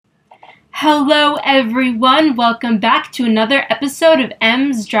Hello everyone, welcome back to another episode of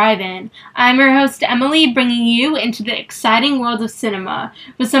M's Drive-In. I'm your host Emily, bringing you into the exciting world of cinema,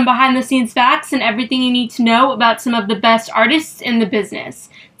 with some behind-the-scenes facts and everything you need to know about some of the best artists in the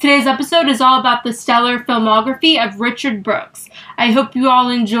business. Today's episode is all about the stellar filmography of Richard Brooks. I hope you all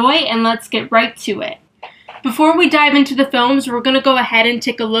enjoy, and let's get right to it. Before we dive into the films, we're going to go ahead and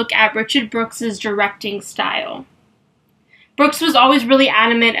take a look at Richard Brooks' directing style. Brooks was always really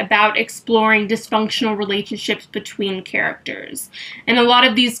adamant about exploring dysfunctional relationships between characters. And a lot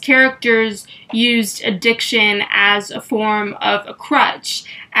of these characters used addiction as a form of a crutch,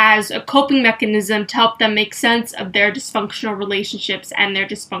 as a coping mechanism to help them make sense of their dysfunctional relationships and their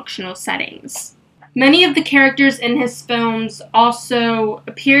dysfunctional settings. Many of the characters in his films also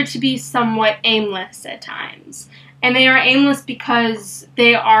appear to be somewhat aimless at times. And they are aimless because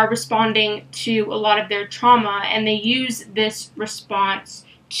they are responding to a lot of their trauma, and they use this response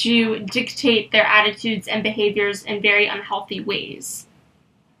to dictate their attitudes and behaviors in very unhealthy ways.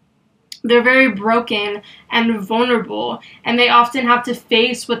 They're very broken and vulnerable, and they often have to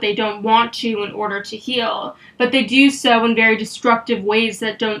face what they don't want to in order to heal, but they do so in very destructive ways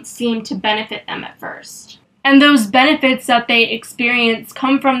that don't seem to benefit them at first. And those benefits that they experience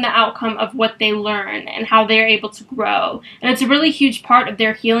come from the outcome of what they learn and how they are able to grow. And it's a really huge part of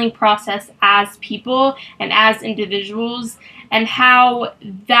their healing process as people and as individuals, and how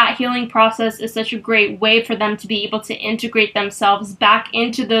that healing process is such a great way for them to be able to integrate themselves back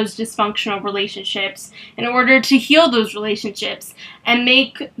into those dysfunctional relationships in order to heal those relationships and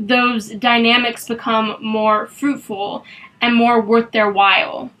make those dynamics become more fruitful and more worth their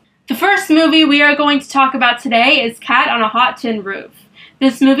while. The first movie we are going to talk about today is Cat on a Hot Tin Roof.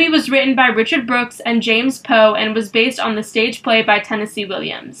 This movie was written by Richard Brooks and James Poe and was based on the stage play by Tennessee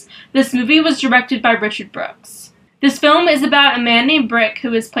Williams. This movie was directed by Richard Brooks. This film is about a man named Brick,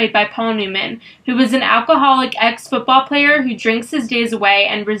 who is played by Paul Newman, who is an alcoholic ex-football player who drinks his days away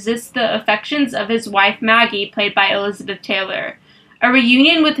and resists the affections of his wife Maggie, played by Elizabeth Taylor. A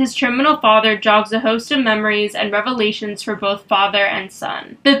reunion with his terminal father jogs a host of memories and revelations for both father and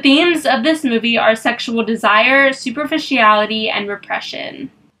son. The themes of this movie are sexual desire, superficiality, and repression.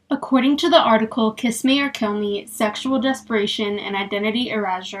 According to the article Kiss Me or Kill Me, Sexual Desperation and Identity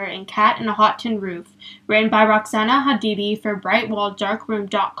Erasure in Cat in a Hot Tin Roof, written by Roxana Hadidi for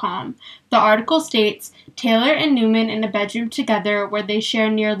BrightWallDarkRoom.com, the article states, Taylor and Newman in a bedroom together where they share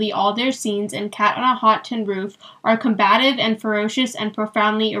nearly all their scenes in Cat on a Hot Tin Roof are combative and ferocious and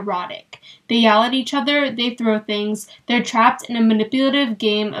profoundly erotic. They yell at each other, they throw things, they're trapped in a manipulative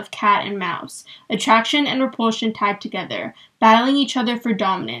game of cat and mouse, attraction and repulsion tied together, battling each other for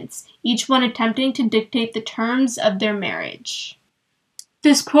dominance, each one attempting to dictate the terms of their marriage.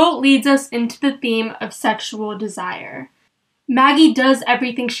 This quote leads us into the theme of sexual desire. Maggie does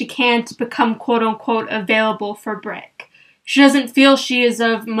everything she can to become quote-unquote available for Brick. She doesn't feel she is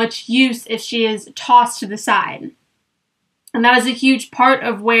of much use if she is tossed to the side. And that is a huge part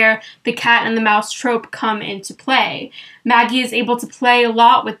of where the cat and the mouse trope come into play. Maggie is able to play a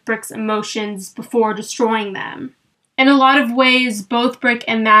lot with Brick's emotions before destroying them. In a lot of ways, both Brick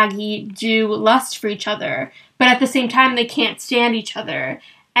and Maggie do lust for each other, but at the same time they can't stand each other.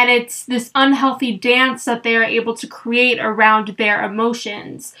 And it's this unhealthy dance that they are able to create around their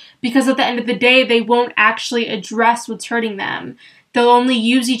emotions, because at the end of the day, they won't actually address what's hurting them. They'll only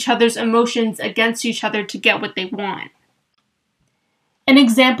use each other's emotions against each other to get what they want. An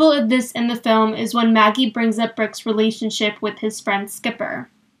example of this in the film is when Maggie brings up Brick's relationship with his friend Skipper.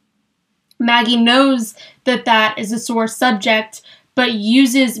 Maggie knows that that is a sore subject, but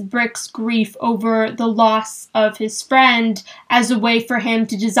uses Brick's grief over the loss of his friend as a way for him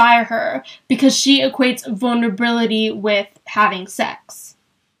to desire her, because she equates vulnerability with having sex.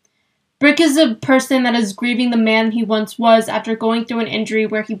 Brick is a person that is grieving the man he once was after going through an injury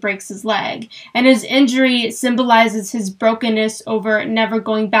where he breaks his leg, and his injury symbolizes his brokenness over never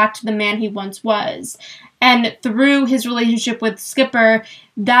going back to the man he once was. And through his relationship with Skipper,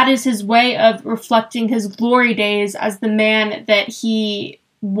 that is his way of reflecting his glory days as the man that he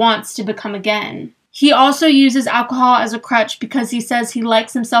wants to become again. He also uses alcohol as a crutch because he says he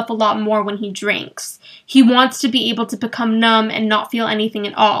likes himself a lot more when he drinks. He wants to be able to become numb and not feel anything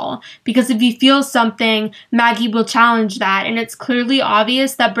at all, because if he feels something, Maggie will challenge that, and it's clearly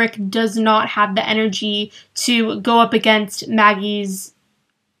obvious that Brick does not have the energy to go up against Maggie's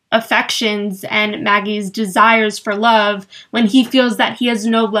affections and Maggie's desires for love when he feels that he has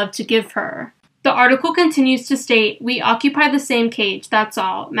no love to give her. The article continues to state, we occupy the same cage, that's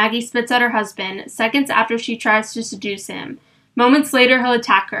all. Maggie spits at her husband, seconds after she tries to seduce him. Moments later, he'll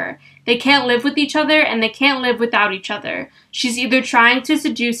attack her. They can't live with each other, and they can't live without each other. She's either trying to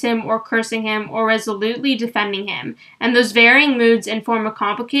seduce him, or cursing him, or resolutely defending him, and those varying moods inform a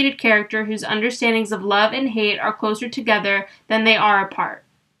complicated character whose understandings of love and hate are closer together than they are apart.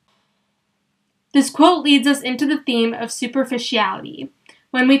 This quote leads us into the theme of superficiality.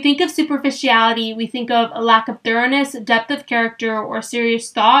 When we think of superficiality, we think of a lack of thoroughness, depth of character, or serious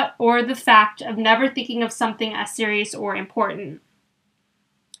thought, or the fact of never thinking of something as serious or important.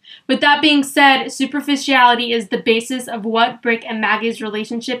 With that being said, superficiality is the basis of what Brick and Maggie's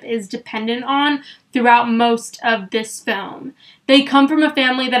relationship is dependent on throughout most of this film. They come from a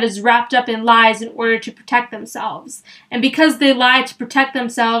family that is wrapped up in lies in order to protect themselves. And because they lie to protect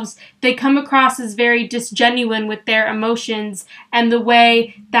themselves, they come across as very disgenuine with their emotions and the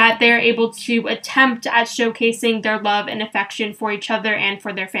way that they're able to attempt at showcasing their love and affection for each other and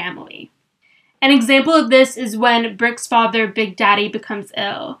for their family. An example of this is when Brick's father, Big Daddy, becomes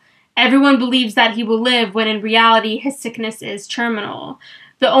ill. Everyone believes that he will live when in reality his sickness is terminal.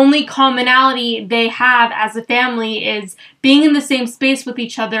 The only commonality they have as a family is being in the same space with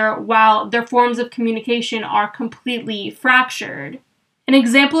each other while their forms of communication are completely fractured. An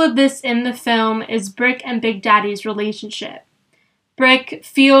example of this in the film is Brick and Big Daddy's relationship. Brick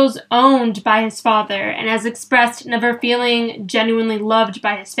feels owned by his father and has expressed never feeling genuinely loved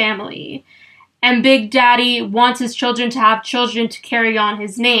by his family. And Big Daddy wants his children to have children to carry on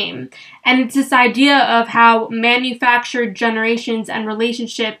his name. And it's this idea of how manufactured generations and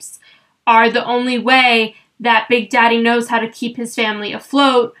relationships are the only way that Big Daddy knows how to keep his family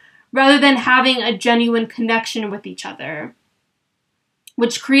afloat, rather than having a genuine connection with each other.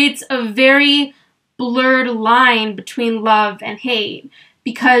 Which creates a very blurred line between love and hate,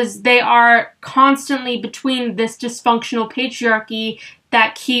 because they are constantly between this dysfunctional patriarchy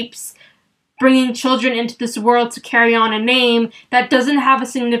that keeps bringing children into this world to carry on a name that doesn't have a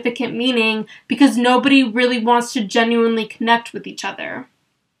significant meaning because nobody really wants to genuinely connect with each other.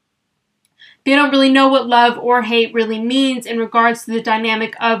 They don't really know what love or hate really means in regards to the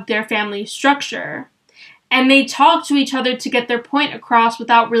dynamic of their family structure. And they talk to each other to get their point across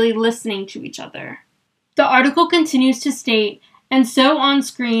without really listening to each other. The article continues to state, and so on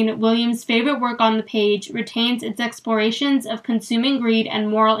screen, Williams' favorite work on the page retains its explorations of consuming greed and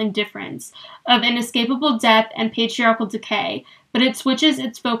moral indifference, of inescapable death and patriarchal decay, but it switches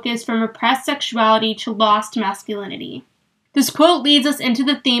its focus from repressed sexuality to lost masculinity. This quote leads us into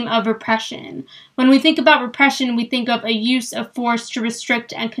the theme of repression. When we think about repression, we think of a use of force to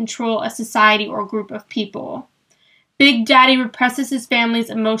restrict and control a society or group of people. Big Daddy represses his family's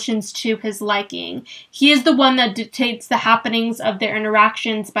emotions to his liking. He is the one that dictates the happenings of their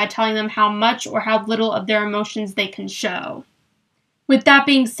interactions by telling them how much or how little of their emotions they can show. With that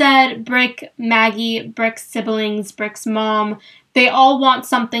being said, Brick, Maggie, Brick's siblings, Brick's mom, they all want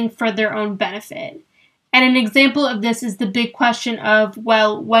something for their own benefit. And an example of this is the big question of,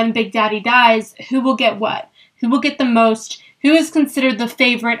 well, when Big Daddy dies, who will get what? Who will get the most? Who is considered the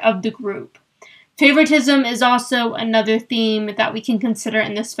favorite of the group? Favoritism is also another theme that we can consider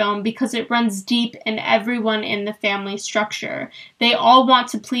in this film because it runs deep in everyone in the family structure. They all want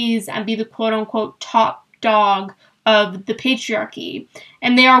to please and be the quote-unquote top dog of the patriarchy,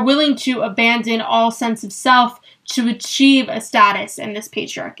 and they are willing to abandon all sense of self to achieve a status in this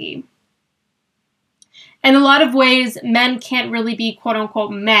patriarchy. In a lot of ways, men can't really be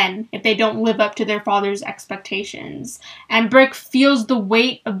quote-unquote men if they don't live up to their father's expectations. And Brick feels the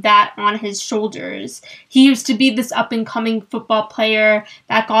weight of that on his shoulders. He used to be this up-and-coming football player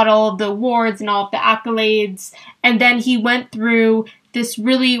that got all of the awards and all of the accolades. And then he went through this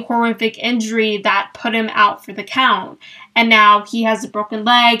really horrific injury that put him out for the count. And now he has a broken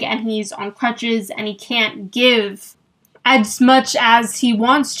leg and he's on crutches and he can't give as much as he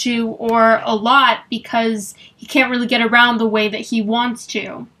wants to, or a lot, because he can't really get around the way that he wants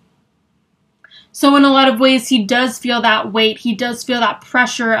to. So in a lot of ways, he does feel that weight. He does feel that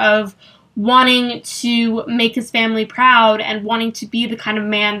pressure of wanting to make his family proud and wanting to be the kind of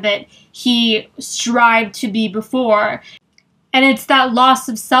man that he strived to be before. And it's that loss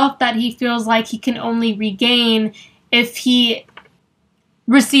of self that he feels like he can only regain if he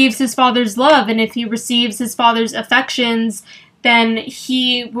receives his father's love, and if he receives his father's affections, then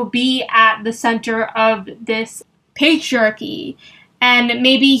he will be at the center of this patriarchy. And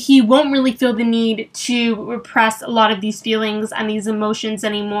maybe he won't really feel the need to repress a lot of these feelings and these emotions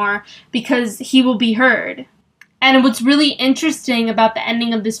anymore because he will be heard. And what's really interesting about the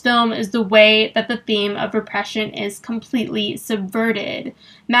ending of this film is the way that the theme of repression is completely subverted.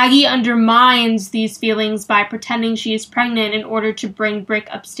 Maggie undermines these feelings by pretending she is pregnant in order to bring Brick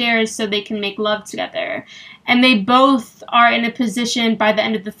upstairs so they can make love together. And they both are in a position by the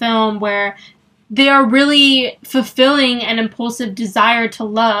end of the film where they are really fulfilling an impulsive desire to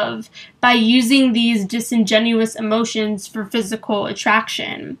love by using these disingenuous emotions for physical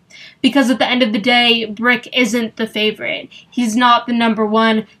attraction. Because at the end of the day, Brick isn't the favorite. He's not the number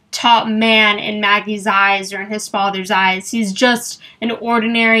one top man in Maggie's eyes or in his father's eyes. He's just an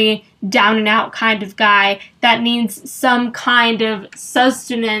ordinary, down-and-out kind of guy that needs some kind of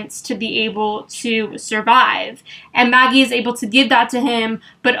sustenance to be able to survive. And Maggie is able to give that to him,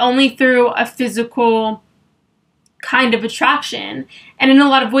 but only through a physical kind of attraction. And in a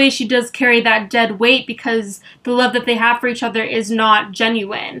lot of ways, she does carry that dead weight because the love that they have for each other is not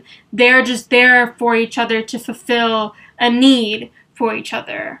genuine. They're just there for each other to fulfill a need for each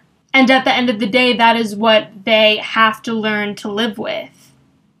other. And at the end of the day, that is what they have to learn to live with.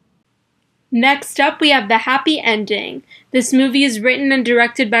 Next up, we have The Happy Ending. This movie is written and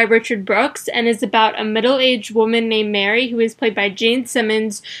directed by Richard Brooks and is about a middle-aged woman named Mary, who is played by Jane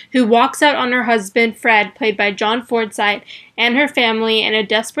Simmons, who walks out on her husband, Fred, played by John Forsythe, and her family in a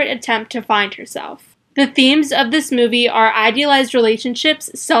desperate attempt to find herself. The themes of this movie are idealized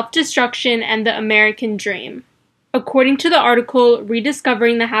relationships, self-destruction, and the American dream. According to the article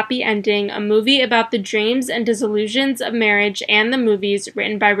Rediscovering the Happy Ending, a movie about the dreams and disillusions of marriage and the movies,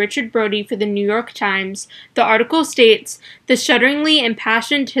 written by Richard Brody for the New York Times, the article states, the shudderingly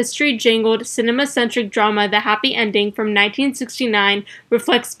impassioned history-jangled, cinema-centric drama The Happy Ending from 1969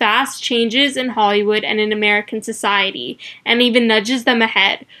 reflects vast changes in Hollywood and in American society, and even nudges them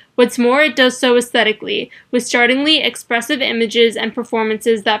ahead. What's more, it does so aesthetically, with startlingly expressive images and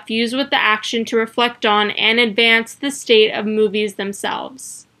performances that fuse with the action to reflect on and advance the state of movies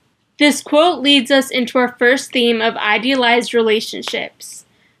themselves. This quote leads us into our first theme of idealized relationships.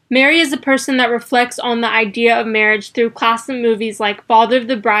 Mary is a person that reflects on the idea of marriage through classic movies like Father of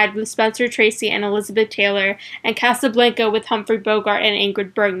the Bride with Spencer Tracy and Elizabeth Taylor, and Casablanca with Humphrey Bogart and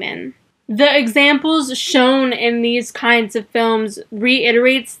Ingrid Bergman. The examples shown in these kinds of films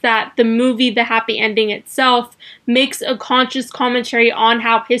reiterates that the movie The Happy Ending itself makes a conscious commentary on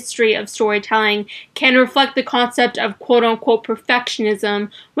how history of storytelling can reflect the concept of quote-unquote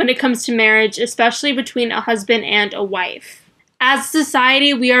perfectionism when it comes to marriage, especially between a husband and a wife. As a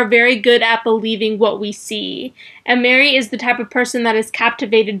society, we are very good at believing what we see, and Mary is the type of person that is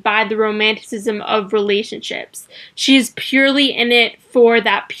captivated by the romanticism of relationships. She is purely in it for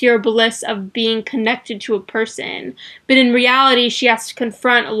that pure bliss of being connected to a person, but in reality, she has to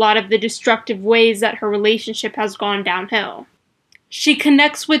confront a lot of the destructive ways that her relationship has gone downhill. She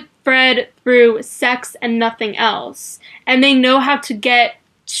connects with Fred through sex and nothing else, and they know how to get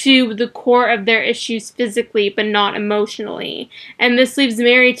to the core of their issues physically but not emotionally. And this leaves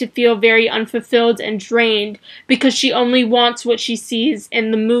Mary to feel very unfulfilled and drained because she only wants what she sees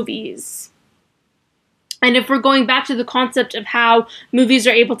in the movies. And if we're going back to the concept of how movies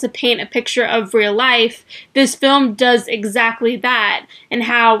are able to paint a picture of real life, this film does exactly that, and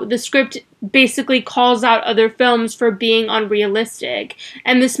how the script basically calls out other films for being unrealistic.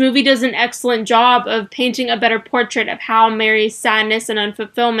 And this movie does an excellent job of painting a better portrait of how Mary's sadness and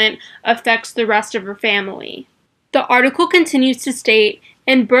unfulfillment affects the rest of her family. The article continues to state,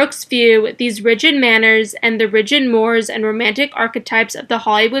 in Brooks' view, these rigid manners and the rigid mores and romantic archetypes of the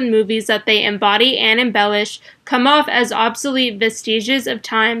Hollywood movies that they embody and embellish come off as obsolete vestiges of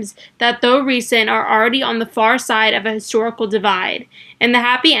times that, though recent, are already on the far side of a historical divide. In The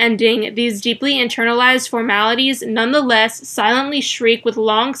Happy Ending, these deeply internalized formalities nonetheless silently shriek with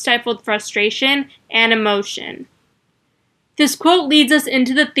long-stifled frustration and emotion. This quote leads us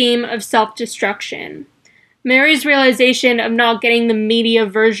into the theme of self-destruction. Mary's realization of not getting the media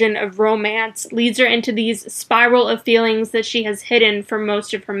version of romance leads her into these spiral of feelings that she has hidden for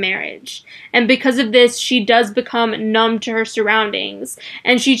most of her marriage. And because of this, she does become numb to her surroundings,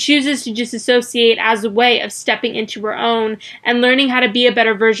 and she chooses to disassociate as a way of stepping into her own and learning how to be a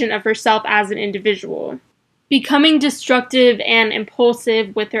better version of herself as an individual. Becoming destructive and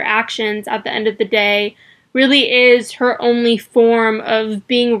impulsive with her actions at the end of the day really is her only form of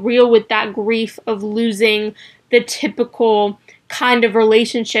being real with that grief of losing the typical kind of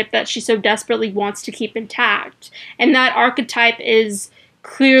relationship that she so desperately wants to keep intact. And that archetype is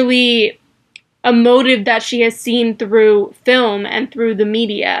clearly a motive that she has seen through film and through the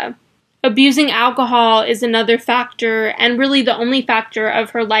media. Abusing alcohol is another factor, and really the only factor of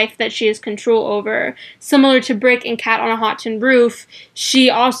her life that she has control over. Similar to Brick and Cat on a Hot Tin Roof,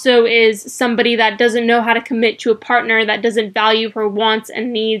 she also is somebody that doesn't know how to commit to a partner, that doesn't value her wants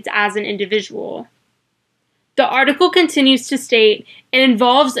and needs as an individual. The article continues to state, it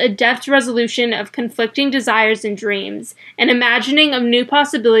involves a deft resolution of conflicting desires and dreams, an imagining of new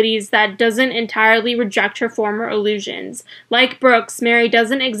possibilities that doesn't entirely reject her former illusions. Like Brooks, Mary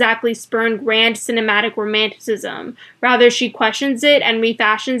doesn't exactly spurn grand cinematic romanticism. Rather, she questions it and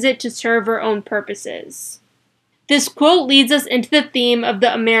refashions it to serve her own purposes. This quote leads us into the theme of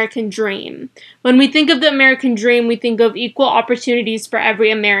the American dream. When we think of the American dream, we think of equal opportunities for every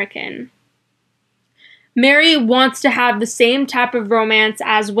American. Mary wants to have the same type of romance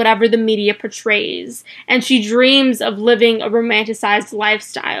as whatever the media portrays, and she dreams of living a romanticized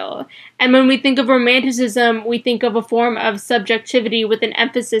lifestyle. And when we think of romanticism, we think of a form of subjectivity with an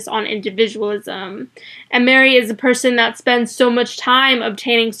emphasis on individualism. And Mary is a person that spends so much time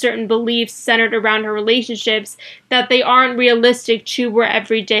obtaining certain beliefs centered around her relationships that they aren't realistic to her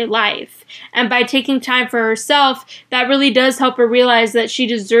everyday life. And by taking time for herself, that really does help her realize that she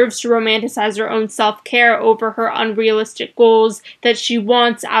deserves to romanticize her own self-care over her unrealistic goals that she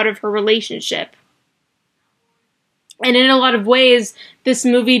wants out of her relationship. And in a lot of ways, this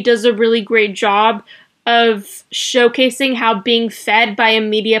movie does a really great job of showcasing how being fed by a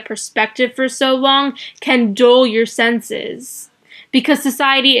media perspective for so long can dull your senses. Because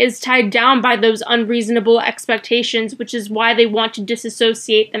society is tied down by those unreasonable expectations, which is why they want to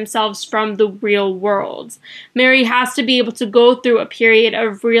disassociate themselves from the real world. Mary has to be able to go through a period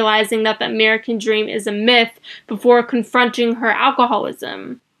of realizing that the American dream is a myth before confronting her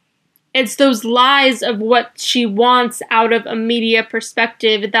alcoholism. It's those lies of what she wants out of a media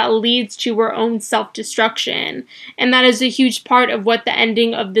perspective that leads to her own self-destruction. And that is a huge part of what the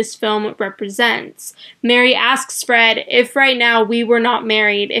ending of this film represents. Mary asks Fred, if right now we were not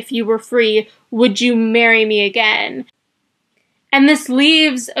married, if you were free, would you marry me again? And this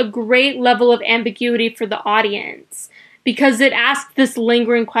leaves a great level of ambiguity for the audience, because it asks this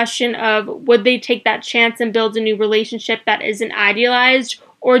lingering question of, would they take that chance and build a new relationship that isn't idealized,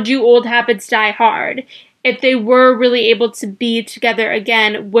 or do old habits die hard? If they were really able to be together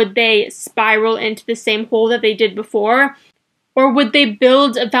again, would they spiral into the same hole that they did before? Or would they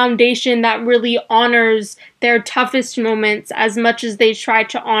build a foundation that really honors their toughest moments as much as they try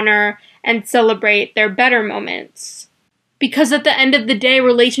to honor and celebrate their better moments? Because at the end of the day,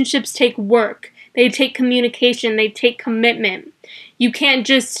 relationships take work. They take communication. They take commitment. You can't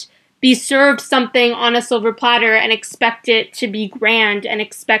just be served something on a silver platter and expect it to be grand and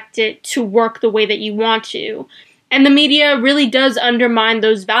expect it to work the way that you want to. And the media really does undermine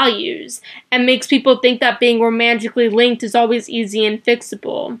those values and makes people think that being romantically linked is always easy and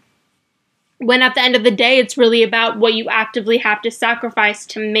fixable. When at the end of the day, it's really about what you actively have to sacrifice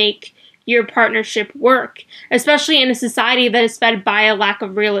to make your partnership work, especially in a society that is fed by a lack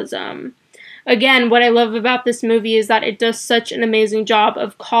of realism. Again, what I love about this movie is that it does such an amazing job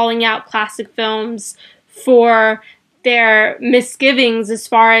of calling out classic films for their misgivings as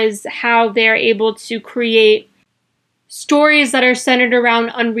far as how they're able to create stories that are centered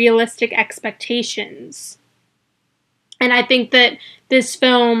around unrealistic expectations. And I think that this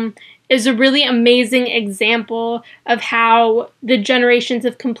film is a really amazing example of how the generations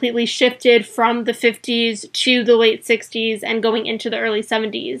have completely shifted from the 50s to the late 60s and going into the early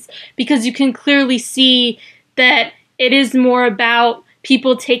 70s. Because you can clearly see that it is more about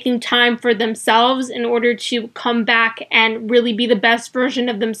people taking time for themselves in order to come back and really be the best version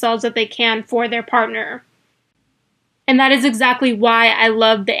of themselves that they can for their partner. And that is exactly why I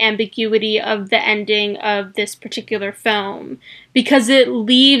love the ambiguity of the ending of this particular film, because it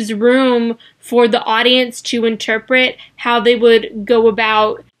leaves room for the audience to interpret how they would go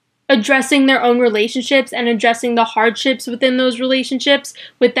about addressing their own relationships and addressing the hardships within those relationships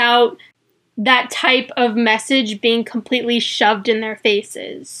without that type of message being completely shoved in their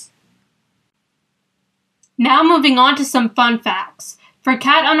faces. Now moving on to some fun facts. For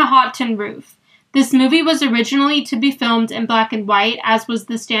Cat on a Hot Tin Roof, this movie was originally to be filmed in black and white, as was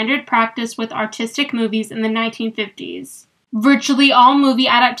the standard practice with artistic movies in the 1950s. Virtually all movie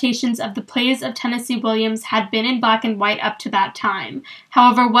adaptations of the plays of Tennessee Williams had been in black and white up to that time.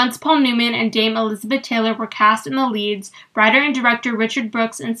 However, once Paul Newman and Dame Elizabeth Taylor were cast in the leads, writer and director Richard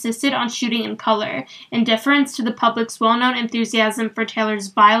Brooks insisted on shooting in color, in deference to the public's well-known enthusiasm for Taylor's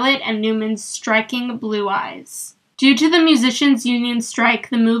violet and Newman's striking blue eyes. Due to the musicians' union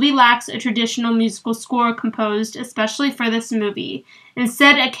strike, the movie lacks a traditional musical score composed especially for this movie.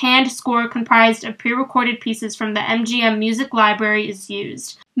 Instead, a canned score comprised of pre-recorded pieces from the MGM Music Library is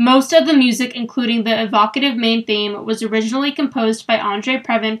used. Most of the music, including the evocative main theme, was originally composed by Andre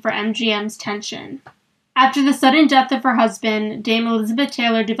Previn for MGM's Tension. After the sudden death of her husband, Dame Elizabeth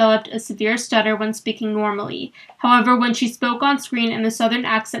Taylor developed a severe stutter when speaking normally. However, when she spoke on screen in the southern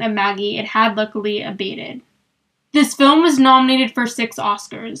accent of Maggie, it had luckily abated. This film was nominated for 6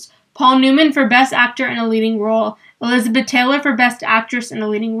 Oscars. Paul Newman for Best Actor in a Leading Role, Elizabeth Taylor for Best Actress in a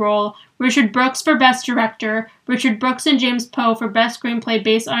Leading Role, Richard Brooks for Best Director, Richard Brooks and James Poe for Best Screenplay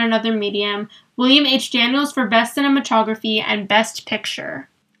Based on Another Medium, William H. Daniels for Best Cinematography and Best Picture.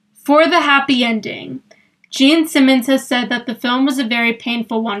 For the happy ending, Jean Simmons has said that the film was a very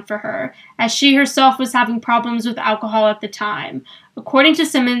painful one for her, as she herself was having problems with alcohol at the time. According to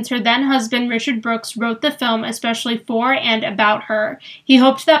Simmons, her then-husband Richard Brooks wrote the film especially for and about her. He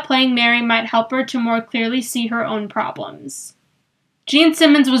hoped that playing Mary might help her to more clearly see her own problems. Jean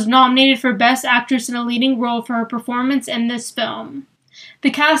Simmons was nominated for Best Actress in a Leading Role for her performance in this film.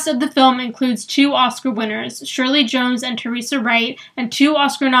 The cast of the film includes 2 Oscar winners, Shirley Jones and Teresa Wright, and 2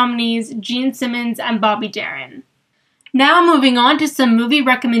 Oscar nominees, Jean Simmons and Bobby Darin. Now moving on to some movie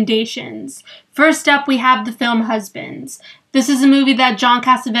recommendations. First up, we have the film Husbands. This is a movie that John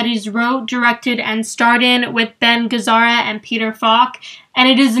Cassavetes wrote, directed, and starred in with Ben Gazzara and Peter Falk, and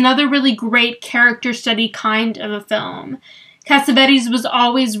it is another really great character study kind of a film. Cassavetes was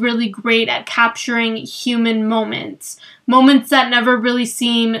always really great at capturing human moments that never really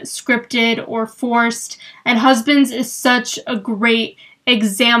seem scripted or forced, and Husbands is such a great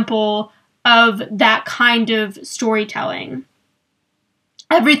example of that kind of storytelling.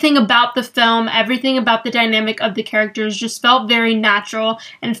 Everything about the film, everything about the dynamic of the characters just felt very natural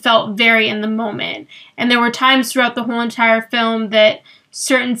and felt very in the moment. And there were times throughout the whole entire film that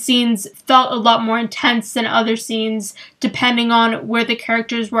certain scenes felt a lot more intense than other scenes, depending on where the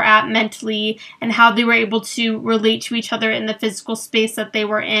characters were at mentally and how they were able to relate to each other in the physical space that they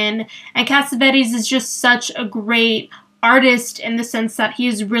were in. And Cassavetes is just such a great artist in the sense that he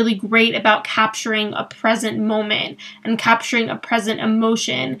is really great about capturing a present moment and capturing a present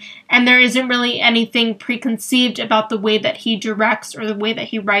emotion, and there isn't really anything preconceived about the way that he directs or the way that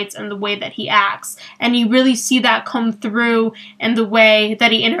he writes and the way that he acts, and you really see that come through in the way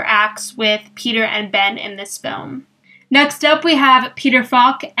that he interacts with Peter and Ben in this film. Next up, we have Peter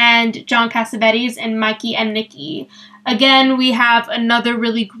Falk and John Cassavetes in Mikey and Nicky. Again, we have another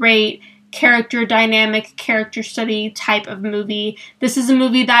really great character dynamic, character study type of movie. This is a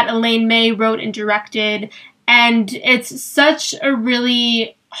movie that Elaine May wrote and directed, and it's such a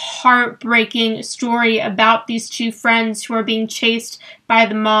really heartbreaking story about these 2 friends who are being chased by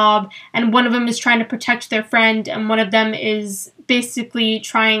the mob, and one of them is trying to protect their friend, and one of them is basically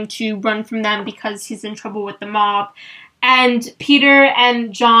trying to run from them because he's in trouble with the mob. And Peter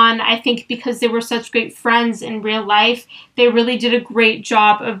and John, I think because they were such great friends in real life, they really did a great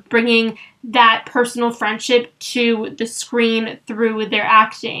job of bringing that personal friendship to the screen through their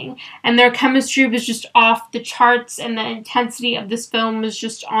acting. And their chemistry was just off the charts, and the intensity of this film was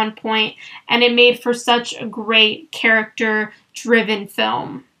just on point, and it made for such a great character-driven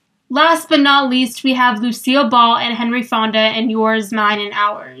film. Last but not least, we have Lucille Ball and Henry Fonda in Yours, Mine, and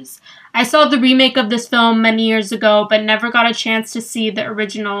Ours. I saw the remake of this film many years ago, but never got a chance to see the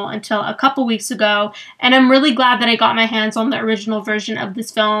original until a couple weeks ago, and I'm really glad that I got my hands on the original version of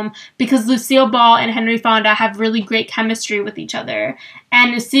this film because Lucille Ball and Henry Fonda have really great chemistry with each other.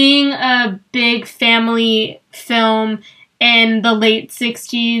 And seeing a big family film in the late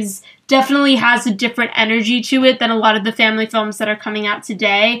 60s definitely has a different energy to it than a lot of the family films that are coming out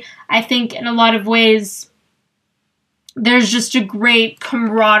today. I think in a lot of ways there's just a great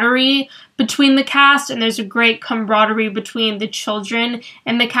camaraderie between the cast, and there's a great camaraderie between the children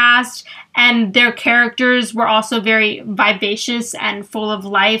in the cast, and their characters were also very vivacious and full of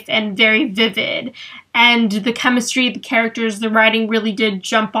life and very vivid. And the chemistry, the characters, the writing really did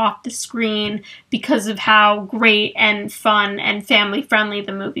jump off the screen because of how great and fun and family-friendly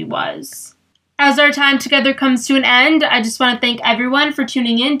the movie was. As our time together comes to an end, I just want to thank everyone for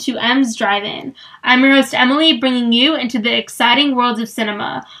tuning in to M's Drive-In. I'm your host, Emily, bringing you into the exciting world of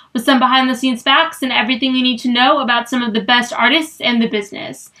cinema, with some behind-the-scenes facts and everything you need to know about some of the best artists in the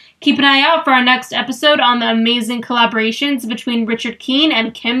business. Keep an eye out for our next episode on the amazing collaborations between Richard Keene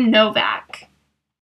and Kim Novak.